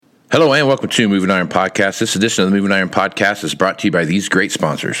Hello and welcome to Moving Iron Podcast. This edition of the Moving Iron Podcast is brought to you by these great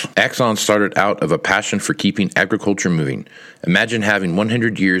sponsors. Axon started out of a passion for keeping agriculture moving. Imagine having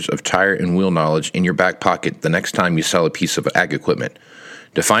 100 years of tire and wheel knowledge in your back pocket the next time you sell a piece of ag equipment.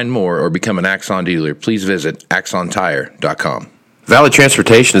 To find more or become an Axon dealer, please visit axontire.com. Valley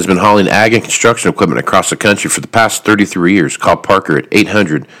Transportation has been hauling ag and construction equipment across the country for the past 33 years. Call Parker at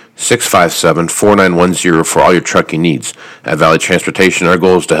 800-657-4910 for all your trucking needs. At Valley Transportation, our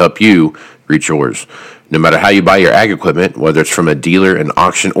goal is to help you reach yours. No matter how you buy your ag equipment, whether it's from a dealer, an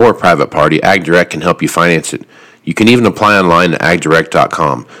auction, or a private party, AgDirect can help you finance it. You can even apply online at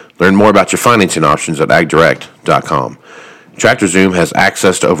agdirect.com. Learn more about your financing options at agdirect.com. TractorZoom has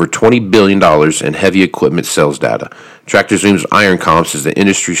access to over $20 billion in heavy equipment sales data. TractorZoom's Iron Comps is the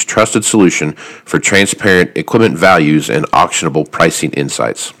industry's trusted solution for transparent equipment values and auctionable pricing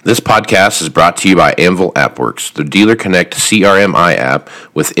insights. This podcast is brought to you by Anvil AppWorks. The Dealer Connect CRMI app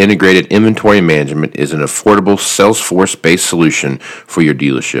with integrated inventory management is an affordable Salesforce-based solution for your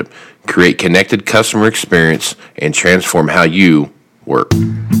dealership. Create connected customer experience and transform how you work.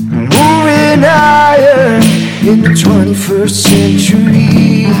 Moving higher in the 21st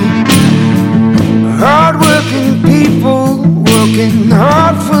century. Hard-working people working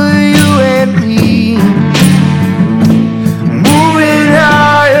hard for you and me. Moving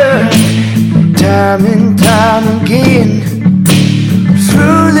higher, time and time again.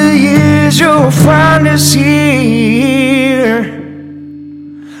 Through the years you'll find us here.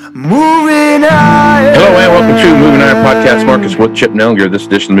 Moving higher. Hello and welcome to Moving Iron Podcast. Marcus with Chip Nellinger. This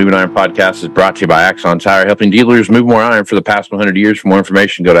edition of the Moving Iron Podcast is brought to you by Axon Tire, helping dealers move more iron for the past 100 years. For more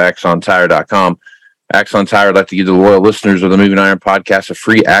information, go to axontire.com. Axon Tire would like to give the loyal listeners of the Moving Iron Podcast a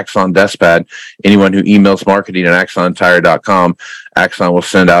free Axon desk pad. Anyone who emails marketing at axontire.com, Axon will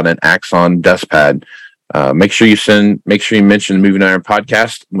send out an Axon desk pad. Make sure you mention the Moving Iron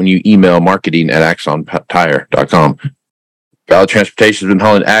Podcast when you email marketing at axontire.com. Valley Transportation has been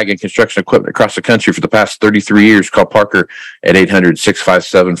hauling ag and construction equipment across the country for the past 33 years. Call Parker at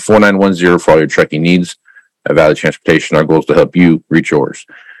 800-657-4910 for all your trucking needs. At Valley Transportation, our goal is to help you reach yours.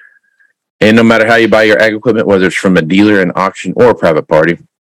 And no matter how you buy your ag equipment, whether it's from a dealer, an auction, or a private party,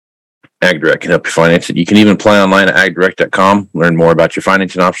 AgDirect can help you finance it. You can even apply online at agdirect.com. Learn more about your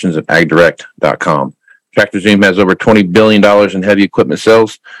financing options at agdirect.com. TractorZoom has over $20 billion in heavy equipment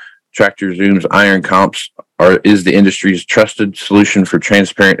sales. TractorZoom's Iron Comps is the industry's trusted solution for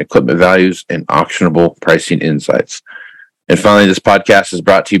transparent equipment values and auctionable pricing insights. And finally, this podcast is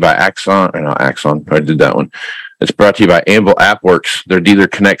brought to you by It's brought to you by Anvil AppWorks. Their Dealer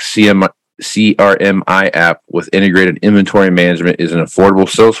Connect CRMI app with integrated inventory management is an affordable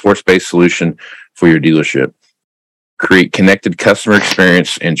Salesforce-based solution for your dealership. Create connected customer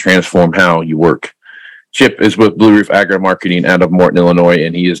experience and transform how you work. Chip is with Blue Reef Agri Marketing out of Morton, Illinois,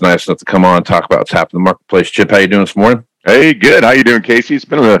 and he is nice enough to come on and talk about what's happening in the marketplace. Chip, how you doing this morning? Hey, good. How you doing, Casey? It's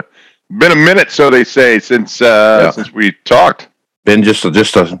been a minute, so they say, since we talked. Been just a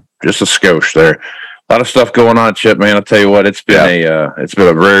skosh there. A lot of stuff going on, Chip. Man, I'll tell you what. It's been a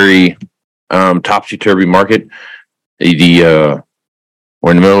very topsy-turvy market. We're in the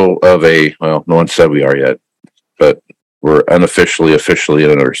middle of no one said we are yet, but we're officially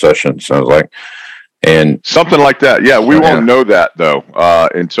in a recession. Sounds like. And something like that. Yeah, we won't know that though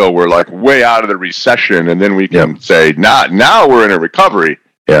until we're like way out of the recession, and then we can say, now we're in a recovery.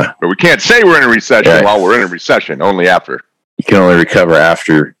 Yeah, but we can't say we're in a recession while we're in a recession. Only after. You can only recover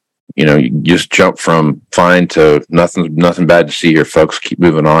after. You just jump from fine to nothing bad to see here, folks. Keep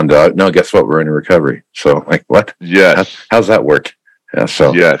moving on to no. Guess what? We're in a recovery. So like what? Yes. How's that work? Yeah.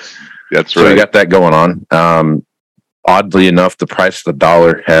 So yes, that's right. So we got that going on. Oddly enough, the price of the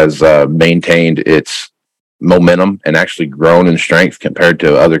dollar has maintained its momentum and actually grown in strength compared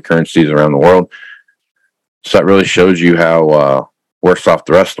to other currencies around the world. So that really shows you how worse off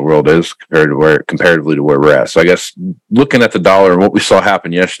the rest of the world is comparatively to where we're at. So I guess looking at the dollar and what we saw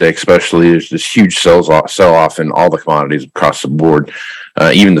happen yesterday, especially, is this huge sell off in all the commodities across the board.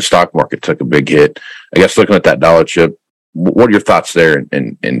 Even the stock market took a big hit. I guess looking at that dollar, Chip, what are your thoughts there,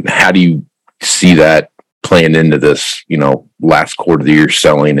 and how do you see that playing into this, last quarter of the year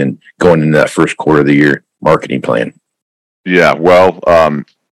selling and going into that first quarter of the year marketing plan? Yeah, well,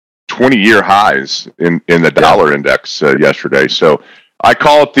 20-year highs in the dollar index yesterday. So I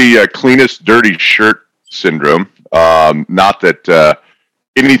call it the cleanest dirty shirt syndrome. Not that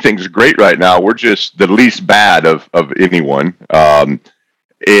anything's great right now. We're just the least bad of anyone. And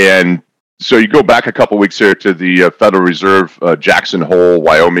so you go back a couple weeks here to the Federal Reserve Jackson Hole,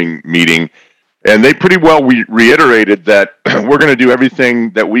 Wyoming meeting. And they pretty well reiterated that we're going to do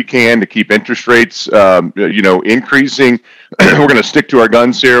everything that we can to keep interest rates, increasing. We're going to stick to our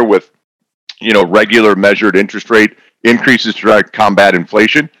guns here with, regular measured interest rate increases to try to combat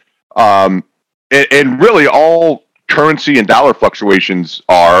inflation. And really all currency and dollar fluctuations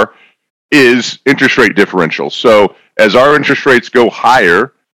is interest rate differential. So as our interest rates go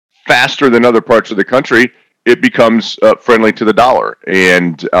higher, faster than other parts of the country, it becomes friendly to the dollar.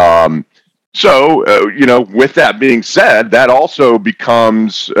 And with that being said, that also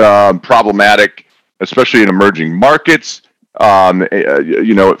becomes problematic, especially in emerging markets.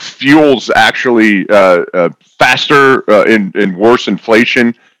 It fuels actually faster and worse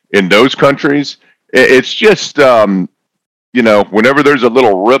inflation in those countries. It's just, whenever there's a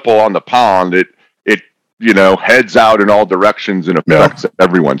little ripple on the pond, it heads out in all directions and affects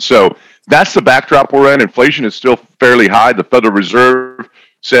everyone. So that's the backdrop we're in. Inflation is still fairly high. The Federal Reserve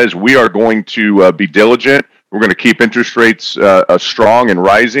says we are going to be diligent. We're going to keep interest rates strong and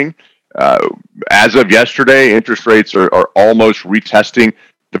rising. As of yesterday, interest rates are almost retesting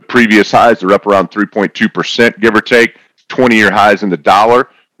the previous highs. They're up around 3.2%, give or take, 20-year highs in the dollar.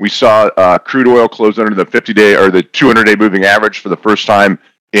 We saw crude oil close under the 50-day or the 200-day moving average for the first time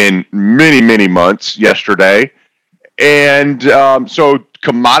in many, many months yesterday. And so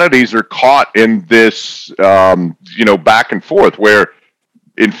commodities are caught in this, back and forth where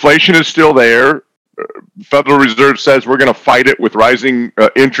inflation is still there. Federal Reserve says we're going to fight it with rising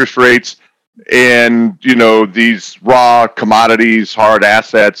interest rates. And, these raw commodities, hard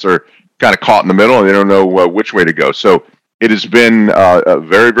assets are kind of caught in the middle and they don't know which way to go. So it has been a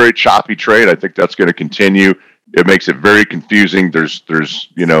very, very choppy trade. I think that's going to continue. It makes it very confusing. There's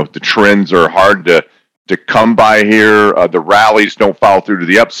the trends are hard to come by here. The rallies don't follow through to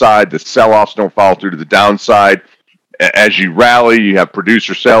the upside. The sell-offs don't follow through to the downside. As you rally, you have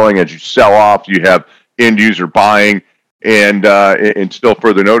producer selling. As you sell off, you have end user buying. And still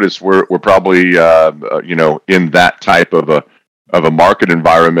further notice, we're probably in that type of a market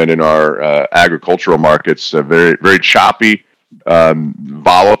environment in our agricultural markets. Very, very choppy,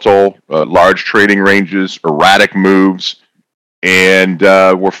 volatile, large trading ranges, erratic moves. And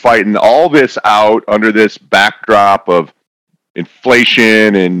we're fighting all this out under this backdrop of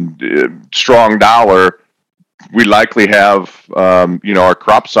inflation and strong dollar. We likely have, our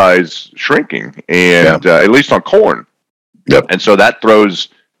crop size shrinking, and at least on corn. Yep. And so that throws,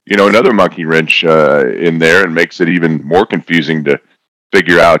 another monkey wrench in there and makes it even more confusing to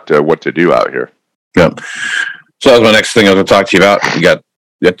figure out what to do out here. Yep. So that was my next thing I was going to talk to you about. You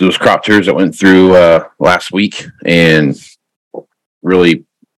got those crop tours that went through last week, and really,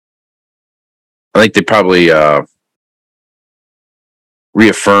 I think they probably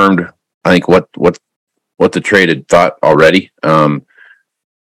reaffirmed, I think, what the trade had thought already.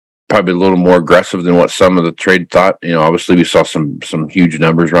 Probably a little more aggressive than what some of the trade thought. Obviously we saw some huge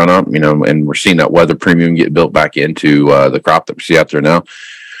numbers run up, and we're seeing that weather premium get built back into the crop that we see out there now.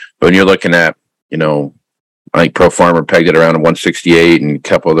 But when you're looking at, I think Pro Farmer pegged it around 168, and a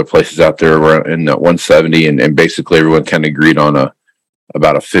couple other places out there were in 170, and basically everyone kind of agreed on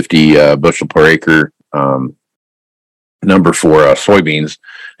about a 50 bushel per acre number for soybeans.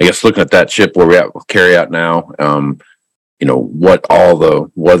 I guess looking at that chip where we'll carry out now, what all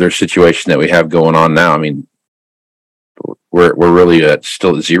the weather situation that we have going on now. I mean, we're really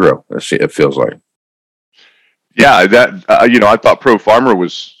still at zero. It feels like. Yeah, that I thought Pro Farmer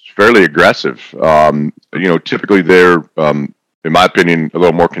was fairly aggressive. Typically they're, in my opinion, a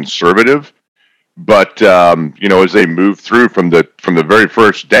little more conservative. But as they move through from the very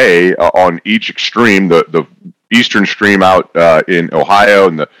first day on each extreme, the eastern extreme out in Ohio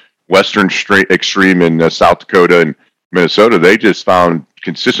and the western extreme in South Dakota and Minnesota, they just found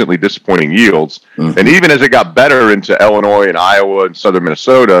consistently disappointing yields. Mm-hmm. And even as it got better into Illinois and Iowa and southern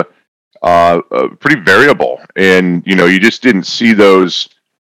Minnesota, pretty variable. And, you just didn't see those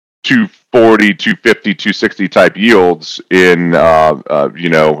 240, 250, 260 type yields in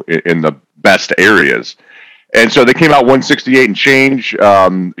the best areas. And so they came out 168 and change,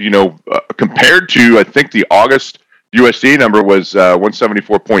 compared to, I think the August USDA number was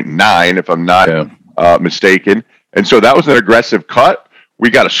 174.9, if I'm not mistaken. And so that was an aggressive cut. We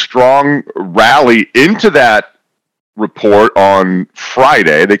got a strong rally into that report on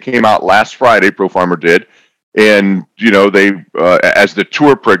Friday. They came out last Friday, Pro Farmer did. And, they as the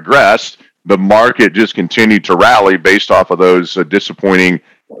tour progressed, the market just continued to rally based off of those disappointing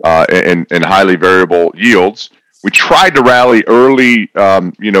and highly variable yields. We tried to rally early,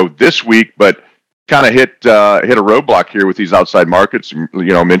 this week, but kind of hit a roadblock here with these outside markets.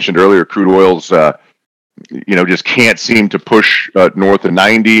 I mentioned earlier, crude oil's just can't seem to push north of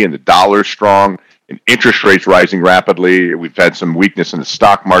 90, and the dollar's strong, and interest rates rising rapidly. We've had some weakness in the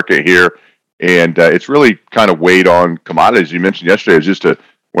stock market here, and it's really kind of weighed on commodities. You mentioned yesterday it was just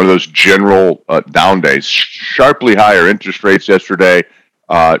one of those general down days. Sharply higher interest rates yesterday,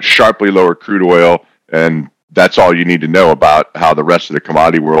 sharply lower crude oil, and that's all you need to know about how the rest of the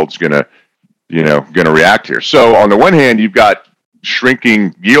commodity world's going to react here. So on the one hand, you've got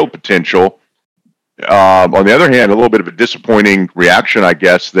shrinking yield potential. On the other hand, a little bit of a disappointing reaction, I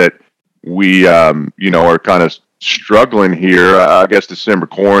guess, that we, are kind of struggling here. I guess December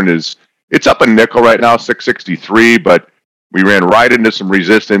corn it's up a nickel right now, 663, but we ran right into some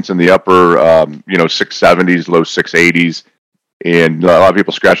resistance in the upper, 670s, low 680s. And a lot of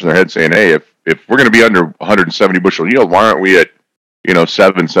people scratching their heads saying, hey, if we're going to be under 170 bushel yield, why aren't we at,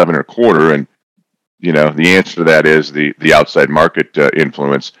 7.25? And, the answer to that is the outside market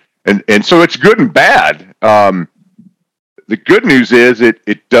influence. And so it's good and bad. The good news is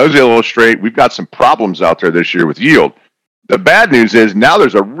it does illustrate we've got some problems out there this year with yield. The bad news is now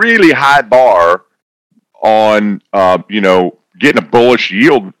there's a really high bar on, getting a bullish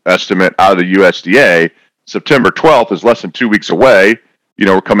yield estimate out of the USDA. September 12th is less than 2 weeks away.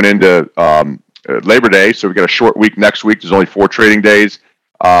 We're coming into Labor Day, so we've got a short week next week. There's only 4 trading days,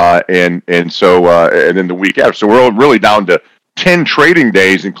 and then the week after. So we're really down to 10 trading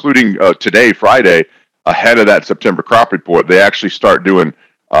days, including today, Friday, ahead of that September crop report. They actually start doing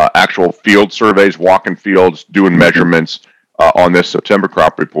actual field surveys, walking fields, doing measurements on this September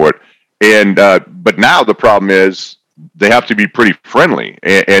crop report. And but now the problem is they have to be pretty friendly.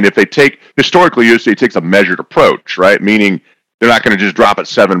 And if they historically, USDA takes a measured approach, right? Meaning they're not going to just drop it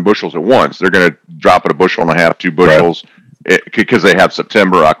 7 bushels at once. They're going to drop it 1.5 bushels, 2 bushels, because they have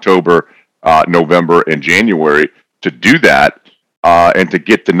September, October, November, and January to do that and to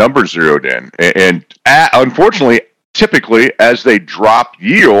get the numbers zeroed in. And unfortunately, typically, as they drop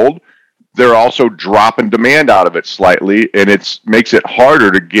yield, they're also dropping demand out of it slightly, and it makes it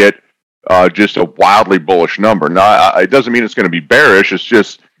harder to get just a wildly bullish number. Now, it doesn't mean it's going to be bearish. It's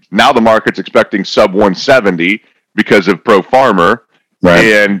just now the market's expecting sub 170 because of pro farmer, right?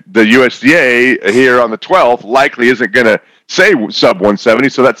 And the USDA here on the 12th likely isn't going to say sub 170,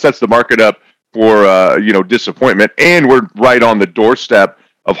 so that sets the market up for disappointment. And we're right on the doorstep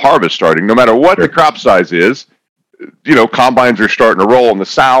of harvest starting. No matter what the crop size is, combines are starting to roll in the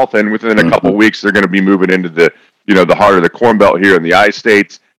South, and within a couple of weeks they're going to be moving into the the heart of the Corn Belt here in the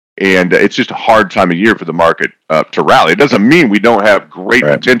I-States. And it's just a hard time of year for the market to rally. It doesn't mean we don't have great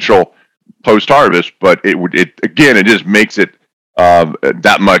potential post-harvest, but it just makes it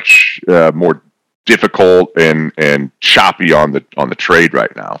that much more difficult and choppy on the trade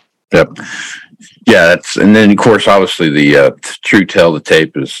right now. Yep. Yeah, and then of course, obviously the true tell of the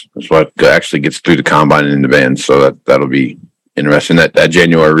tape is what actually gets through the combine and in the van. So that'll be interesting. That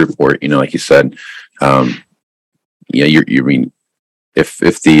January report, like you said, you mean if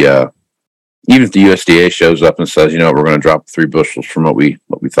the even if the USDA shows up and says, we're going to drop 3 bushels from what we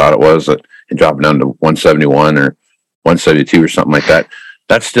thought it was, and drop it down to 171 or 172 or something like that,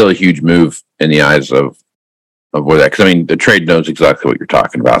 that's still a huge move in the eyes of where that, because the trade knows exactly what you're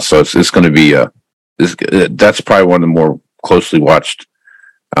talking about. So it's going to be that's probably one of the more closely watched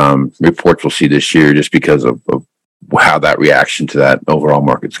reports we'll see this year, just because of how that reaction to that overall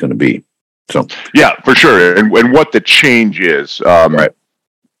market's going to be. So yeah, for sure, and what the change is, right?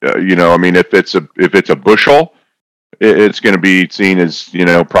 If it's a bushel, it's going to be seen as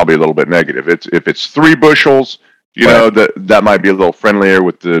probably a little bit negative. If it's 3 bushels, that might be a little friendlier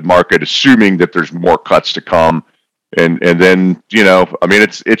with the market, assuming that there's more cuts to come, and then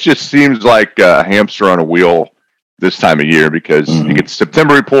it just seems like a hamster on a wheel this time of year, because you get the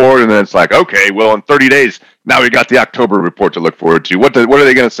September report, and then it's like, okay, well, in 30 days now we got the October report to look forward to. What are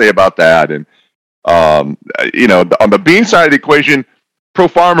they going to say about that? And on the bean side of the equation, Pro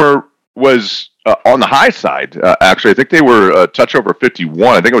Farmer was on the high side. Actually, I think they were a touch over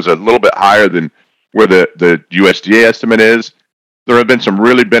 51. I think it was a little bit higher than where the USDA estimate is. There have been some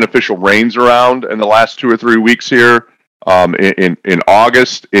really beneficial rains around in the last 2 or 3 weeks here in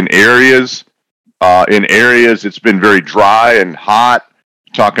August in areas. In areas, it's been very dry and hot.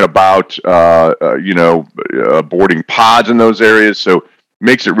 Talking about aborting pods in those areas, so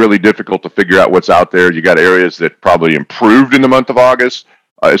makes it really difficult to figure out what's out there. You got areas that probably improved in the month of August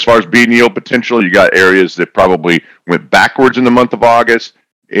as far as bean yield potential. You got areas that probably went backwards in the month of August,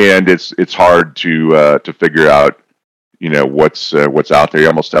 and it's hard to figure out what's out there. You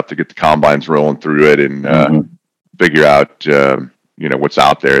almost have to get the combines rolling through it and figure out what's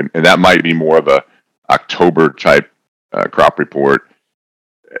out there, and that might be more of a October type crop report.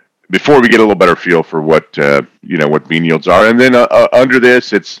 before we get a little better feel for what what bean yields are. And then under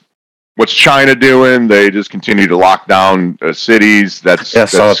this, it's what's China doing? They just continue to lock down cities. That's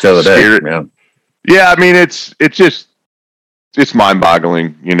saw it the other day. Yeah, I mean it's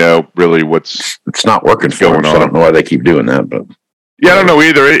mind-boggling. Really, it's not working for them. So I don't know why they keep doing that, but I don't know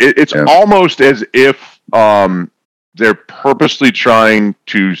either. It's almost as if they're purposely trying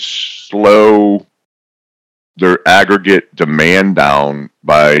to slow their aggregate demand down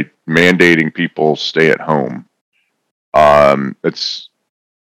by mandating people stay at home. It's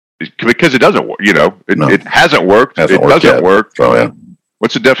because it doesn't work. It hasn't worked. It doesn't work. So, yeah.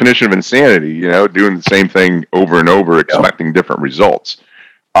 What's the definition of insanity? Doing the same thing over and over, expecting different results.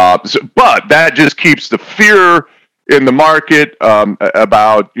 But that just keeps the fear in the market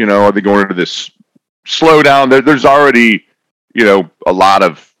about, are they going into this slowdown? There's already, a lot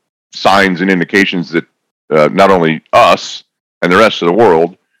of signs and indications that not only us and the rest of the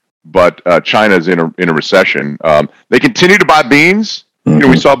world, but China's in a recession. They continue to buy beans.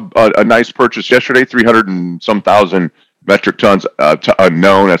 Mm-hmm. We saw a nice purchase yesterday, 300 and some thousand metric tons to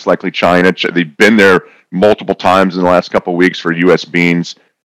unknown. That's likely China. They've been there multiple times in the last couple of weeks for U.S. beans.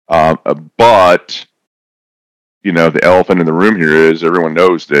 But, the elephant in the room here is everyone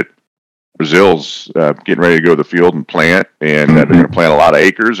knows that Brazil's getting ready to go to the field and plant, and they're going to plant a lot of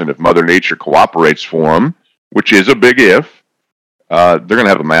acres. And if Mother Nature cooperates for them, which is a big if, they're going to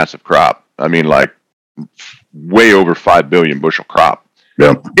have a massive crop. I mean, like way over 5 billion bushel crop.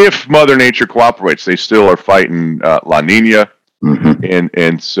 Yeah. If Mother Nature cooperates, they still are fighting La Nina. Mm-hmm.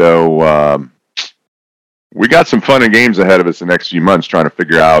 And so we got some fun and games ahead of us the next few months trying to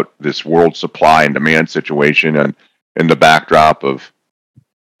figure out this world supply and demand situation and in the backdrop of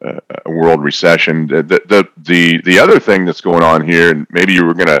a world recession. The other thing that's going on here, and maybe you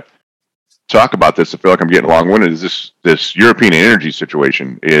were going to talk about this, I feel like I'm getting long-winded, is this European energy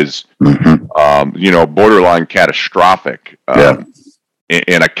situation is, borderline catastrophic.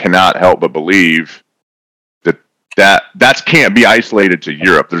 And I cannot help but believe that can't be isolated to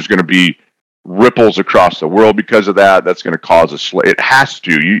Europe. There's going to be ripples across the world because of that. That's going to cause it has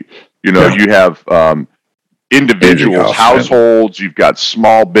to. You have individuals, households. You've got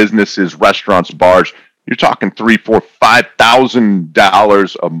small businesses, restaurants, bars. You're talking $3,000, $4,000,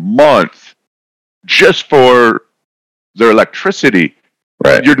 $5,000 a month just for their electricity.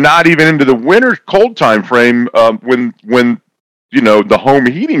 Right. You're not even into the winter cold time frame when the home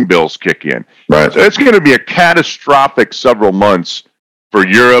heating bills kick in. Right. So it's going to be a catastrophic several months for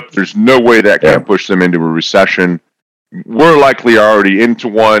Europe. There's no way that can push them into a recession. We're likely already into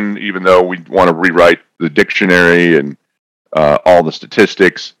one, even though we want to rewrite the dictionary and all the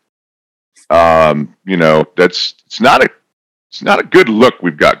statistics. It's not a good look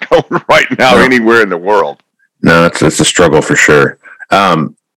we've got going right now anywhere in the world. No, it's a struggle for sure.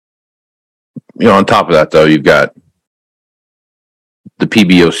 On top of that, though, you've got the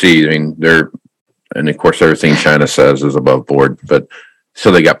PBOC. I mean, and of course, everything China says is above board, but so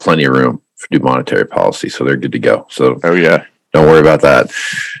they got plenty of room to do monetary policy, so they're good to go. So, don't worry about that.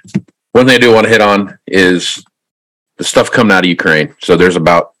 One thing I do want to hit on is the stuff coming out of Ukraine. So there's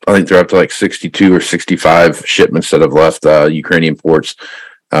I think they're up to like 62 or 65 shipments that have left Ukrainian ports.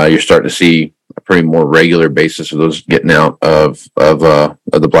 You're starting to see a pretty more regular basis of those getting out of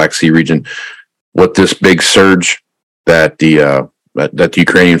the Black Sea region. What this big surge that the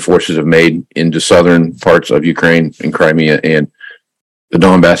Ukrainian forces have made into southern parts of Ukraine and Crimea and the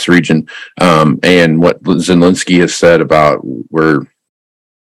Donbass region, and what Zelensky has said about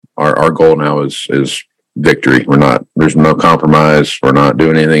our goal now is victory. There's no compromise. We're not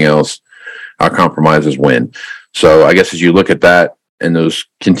doing anything else. Our compromise is win. So I guess as you look at that and those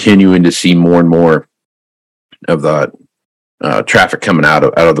continuing to see more and more of the traffic coming out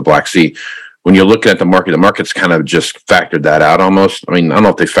of the Black Sea, when you're looking at the market's kind of just factored that out almost. I mean, I don't know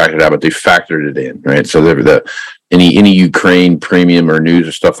if they factored it out, but they factored it in, right? So any Ukraine premium or news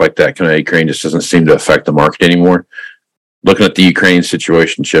or stuff like that coming out of Ukraine just doesn't seem to affect the market anymore. Looking at the Ukraine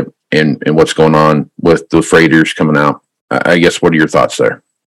situation, Chip, and what's going on with the freighters coming out, I guess, what are your thoughts there?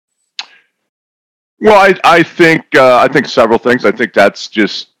 Well, I think several things. I think that's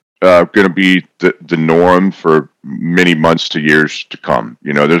just going to be the norm for many months to years to come.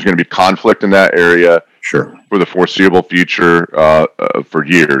 There's going to be conflict in that area, sure, for the foreseeable future, for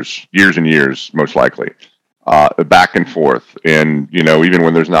years and years, most likely, back and forth. And even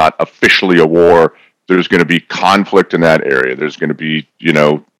when there's not officially a war, there's going to be conflict in that area. There's going to be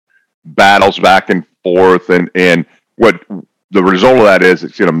battles back and forth, and what the result of that is,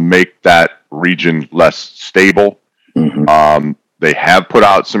 it's going to make that region less stable. Mm-hmm. They have put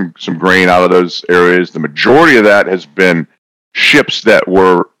out some grain out of those areas. The majority of that has been ships that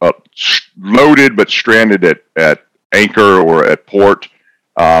were loaded but stranded at anchor or at port.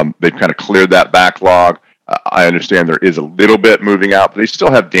 They've kind of cleared that backlog. I understand there is a little bit moving out, but they still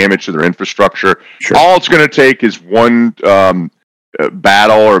have damage to their infrastructure. Sure. All it's going to take is one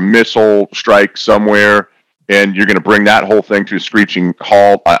battle or missile strike somewhere, and you're going to bring that whole thing to a screeching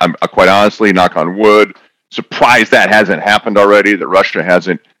halt. I'm quite honestly, knock on wood, surprised that hasn't happened already, that Russia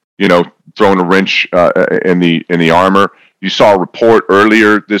hasn't, thrown a wrench in the armor. You saw a report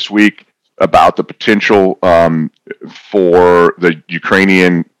earlier this week about the potential for the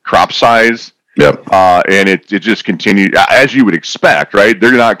Ukrainian crop size. Yep. And it just continued as you would expect, right?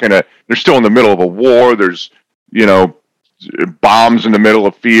 They're still in the middle of a war. There's, bombs in the middle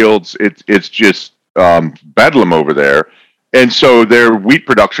of fields. It's just bedlam over there. And so their wheat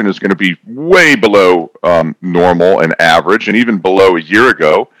production is going to be way below normal and average, and even below a year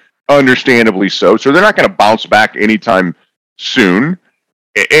ago, understandably so. So they're not going to bounce back anytime soon.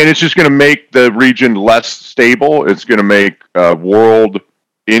 And it's just going to make the region less stable. It's going to make world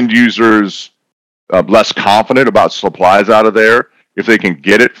end users less confident about supplies out of there. If they can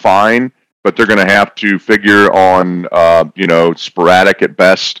get it, fine. But they're going to have to figure on, sporadic at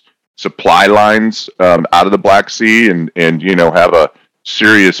best supply lines out of the Black Sea and have a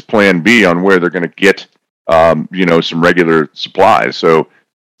serious plan B on where they're going to get, some regular supplies. So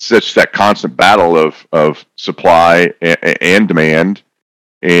it's just that constant battle of supply and demand.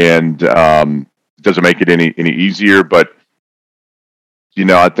 And it doesn't make it any easier, but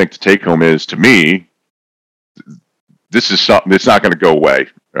I think the take home is, to me, this is something that's not going to go away.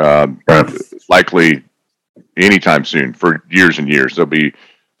 Likely anytime soon for years and years. They'll be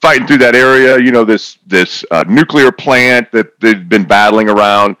fighting through that area. This nuclear plant that they've been battling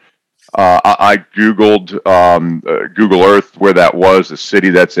around. I Googled Google Earth where that was, the city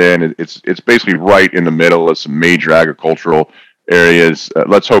that's in. It's basically right in the middle of some major agricultural areas.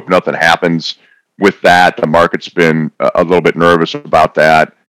 Let's hope nothing happens with that. The market's been a little bit nervous about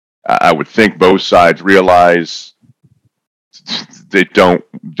that. I would think both sides realize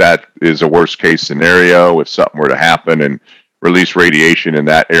that is a worst case scenario if something were to happen and release radiation in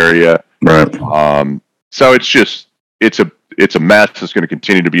that area. Right. So it's a mess. It's going to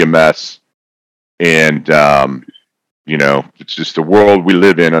continue to be a mess. And, it's just the world we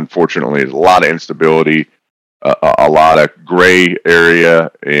live in, unfortunately. There's a lot of instability, a lot of gray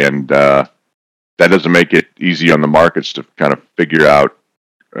area, and that doesn't make it easy on the markets to kind of figure out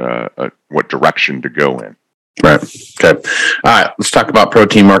what direction to go in. Right. Okay. All right. Let's talk about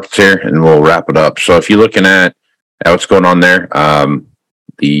protein markets here, and we'll wrap it up. So if you're looking at what's going on there,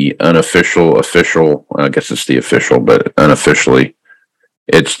 the unofficial, official, I guess it's the official, but unofficially,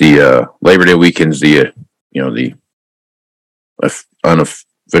 it's the Labor Day weekend's the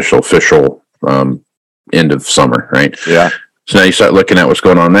unofficial, official end of summer, right? Yeah. So now you start looking at what's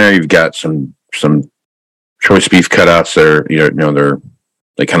going on there. You've got some choice beef cutouts that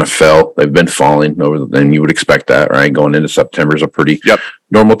they kind of fell. They've been falling over, and you would expect that, right? Going into September is a pretty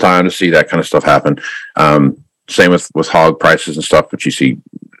normal time to see that kind of stuff happen. Same with hog prices and stuff, but you see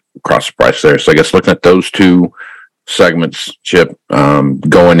across the price there. So I guess looking at those two segments, Chip,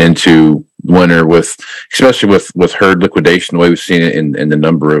 going into winter especially with herd liquidation, the way we've seen it in the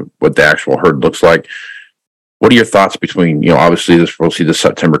number of what the actual herd looks like. What are your thoughts between, obviously we'll see the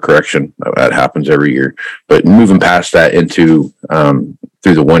September correction that happens every year, but moving past that into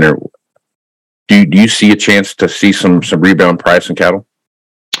through the winter, do you see a chance to see some rebound price in cattle?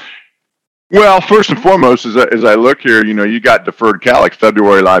 Well, first and foremost, as I look here, you got deferred cattle, like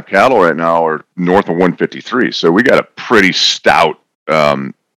February live cattle right now are north of 153. So we got a pretty stout,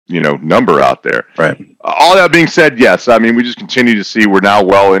 number out there. Right. All that being said, yes, we just continue to see we're now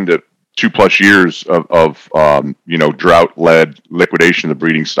well into 2+ years of drought-led liquidation of the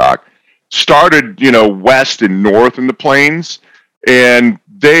breeding stock. Started, west and north in the plains, and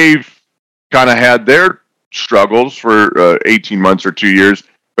they've kind of had their struggles for 18 months or 2 years.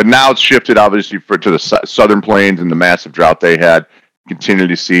 But now it's shifted, obviously, to the southern plains and the massive drought they had. Continue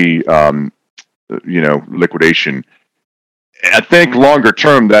to see, liquidation. I think longer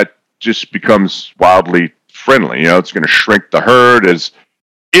term that just becomes wildly friendly. It's going to shrink the herd as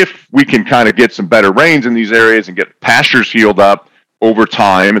if we can kind of get some better rains in these areas and get pastures healed up over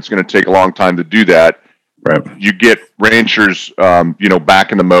time. It's going to take a long time to do that. Right. You get ranchers,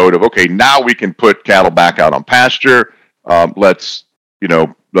 back in the mode of, okay, now we can put cattle back out on pasture. Let's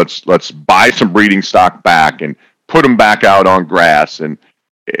buy some breeding stock back and put them back out on grass and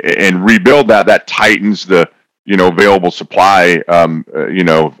rebuild that. That tightens the, available supply,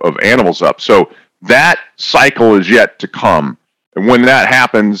 of animals up. So that cycle is yet to come. And when that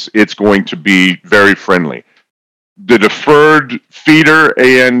happens, it's going to be very friendly. the deferred feeder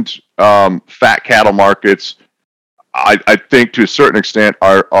and fat cattle markets, I think to a certain extent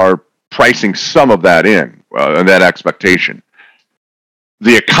are pricing some of that in and that expectation.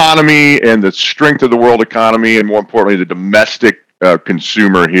 The economy and the strength of the world economy, and more importantly, the domestic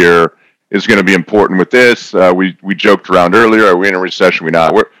consumer here is going to be important with this. We joked around earlier. Are we in a recession? We're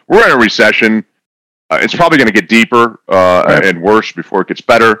not. We're in a recession. It's probably going to get deeper and worse before it gets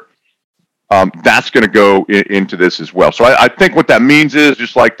better. That's going to go into this as well. So I think what that means is,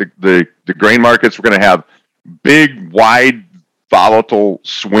 just like the grain markets, we're going to have big, wide, volatile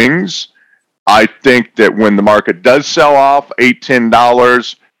swings. I think that when the market does sell off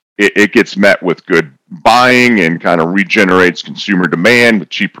 $8-10, it gets met with good buying and kind of regenerates consumer demand with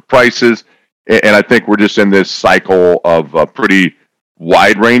cheaper prices. And I think we're just in this cycle of pretty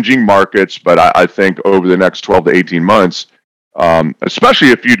wide-ranging markets. But I think over the next 12 to 18 months, especially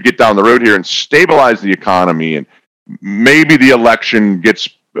if you get down the road here and stabilize the economy, and maybe the election gets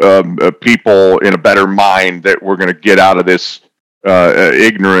people in a better mind that we're going to get out of this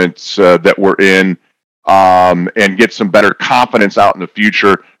ignorance that we're in, and get some better confidence out in the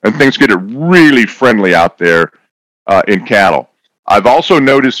future, and things get really friendly out there in cattle. I've also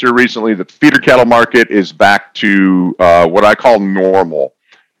noticed here recently that the feeder cattle market is back to what I call normal,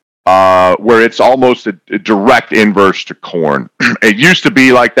 where it's almost a direct inverse to corn. It used to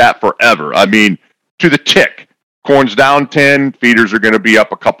be like that forever. I mean, to the tick. Corn's down 10, feeders are going to be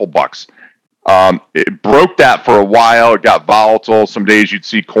up a couple bucks. It broke that for a while. It got volatile. Some days you'd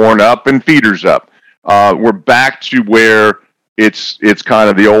see corn up and feeders up. We're back to where it's kind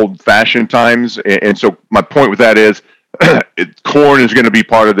of the old-fashioned times. And so my point with that is corn is going to be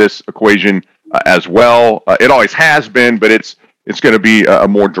part of this equation as well. It always has been, but it's going to be a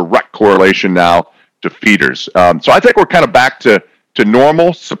more direct correlation now to feeders. So I think we're kind of back to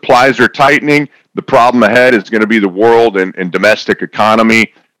normal. Supplies are tightening. The problem ahead is going to be the world and domestic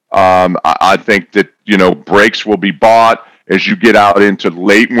economy. I think that, breaks will be bought as you get out into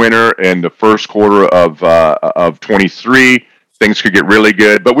late winter and the first quarter of 23. Things could get really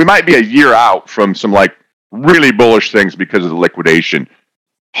good, but we might be a year out from some really bullish things because of the liquidation.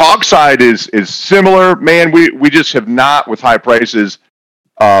 Hog side is similar. Man, we just have not, with high prices,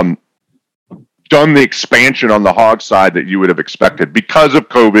 done the expansion on the hog side that you would have expected because of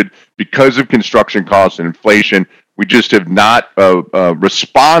COVID, because of construction costs and inflation. We just have not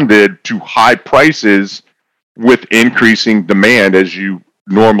responded to high prices with increasing demand as you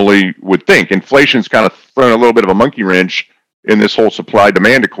normally would think. Inflation's kind of thrown a little bit of a monkey wrench in this whole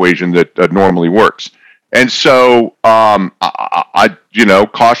supply-demand equation that normally works. And so I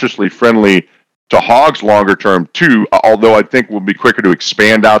cautiously friendly to hogs longer term too, although I think we'll be quicker to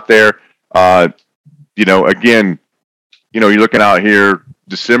expand out there. Again, you're looking out here,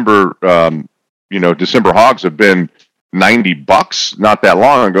 December hogs have been $90 not that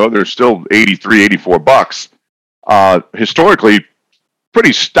long ago. They're still $83-84. Historically,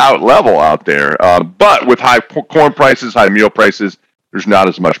 pretty stout level out there. But with high corn prices, high meal prices, there's not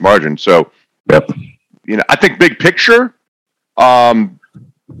as much margin. So, yep. I think big picture,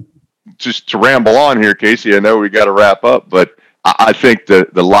 just to ramble on here, Casey, I know we got to wrap up, but I think the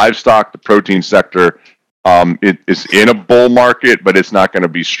livestock, the protein sector, it is in a bull market, but it's not going to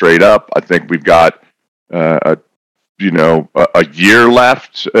be straight up. I think we've got a year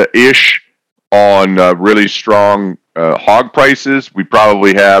left ish on really strong hog prices. We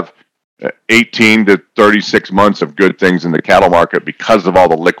probably have 18 to 36 months of good things in the cattle market because of all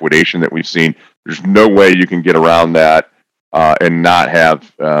the liquidation that we've seen. There's no way you can get around that and not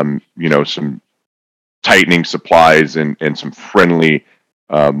have some tightening supplies and some friendly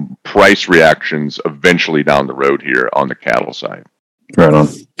price reactions eventually down the road here on the cattle side. Right on.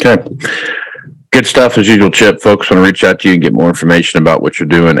 Okay. Good stuff as usual, Chip. Folks want to reach out to you and get more information about what you're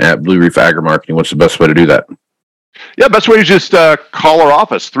doing at Blue Reef Agri-Marketing. What's the best way to do that? Yeah, best way is just call our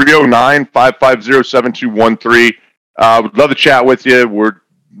office, 309-550-7213. Would love to chat with you. We're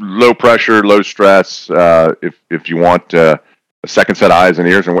low pressure, low stress. If you want a second set of eyes and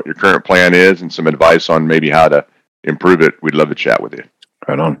ears on what your current plan is and some advice on maybe how to improve it, we'd love to chat with you.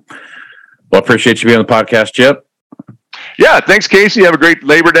 Right on. Well, appreciate you being on the podcast, Chip. Yeah, thanks, Casey. Have a great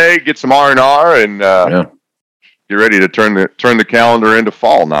Labor Day. Get some R&R and get ready to turn the calendar into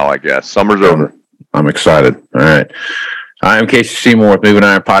fall now, I guess. Summer's over. I'm excited. All right. I am Casey Seymour with Moving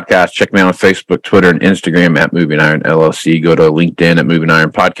Iron Podcast. Check me out on Facebook, Twitter, and Instagram at Moving Iron LLC. Go to LinkedIn at Moving Iron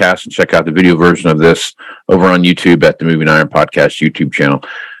Podcast and check out the video version of this over on YouTube at the Moving Iron Podcast YouTube channel.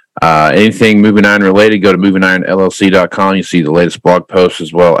 Anything Moving Iron related, go to movingironllc.com. You see the latest blog posts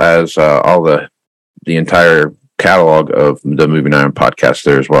as well as all the entire catalog of the Moving Iron Podcast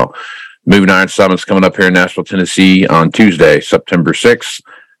there as well. Moving Iron Summit's coming up here in Nashville, Tennessee on Tuesday, September 6th.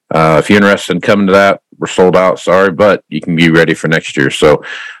 If you're interested in coming to that, we're sold out. Sorry, but you can be ready for next year. So,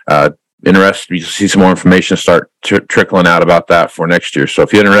 interested, you see some more information start trickling out about that for next year. So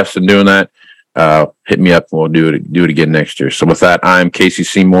if you're interested in doing that, hit me up and we'll do it again next year. So with that, I'm Casey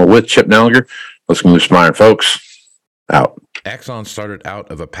Seymour with Chip Nellinger. Let's move some iron, folks. Out. Axon started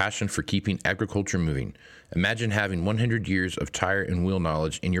out of a passion for keeping agriculture moving. Imagine having 100 years of tire and wheel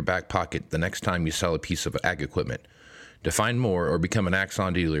knowledge in your back pocket the next time you sell a piece of ag equipment. To find more or become an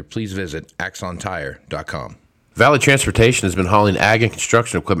Axon dealer, please visit axontire.com. Valley Transportation has been hauling ag and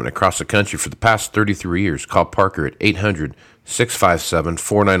construction equipment across the country for the past 33 years. Call Parker at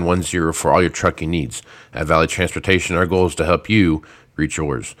 800-657-4910 for all your trucking needs. At Valley Transportation, our goal is to help you reach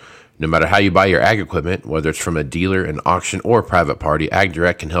yours. No matter how you buy your ag equipment, whether it's from a dealer, an auction, or a private party,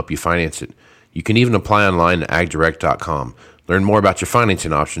 AgDirect can help you finance it. You can even apply online at agdirect.com. Learn more about your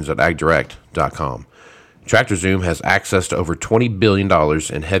financing options at agdirect.com. TractorZoom has access to over $20 billion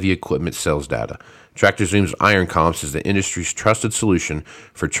in heavy equipment sales data. TractorZoom's Iron Comps is the industry's trusted solution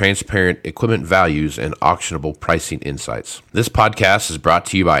for transparent equipment values and auctionable pricing insights. This podcast is brought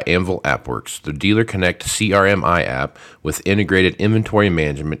to you by Anvil AppWorks. The Dealer Connect CRMI app with integrated inventory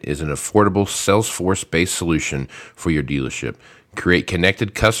management is an affordable Salesforce-based solution for your dealership. Create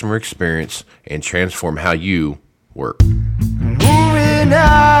connected customer experience and transform how you work. Moving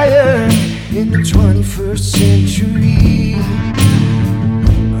higher in the 21st century.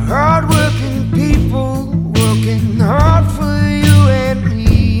 Hard-working people working hard for you and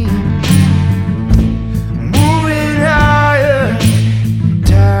me. Moving higher,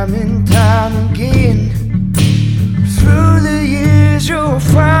 time and time again. Through the years you'll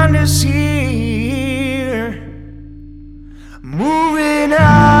find us here. Moving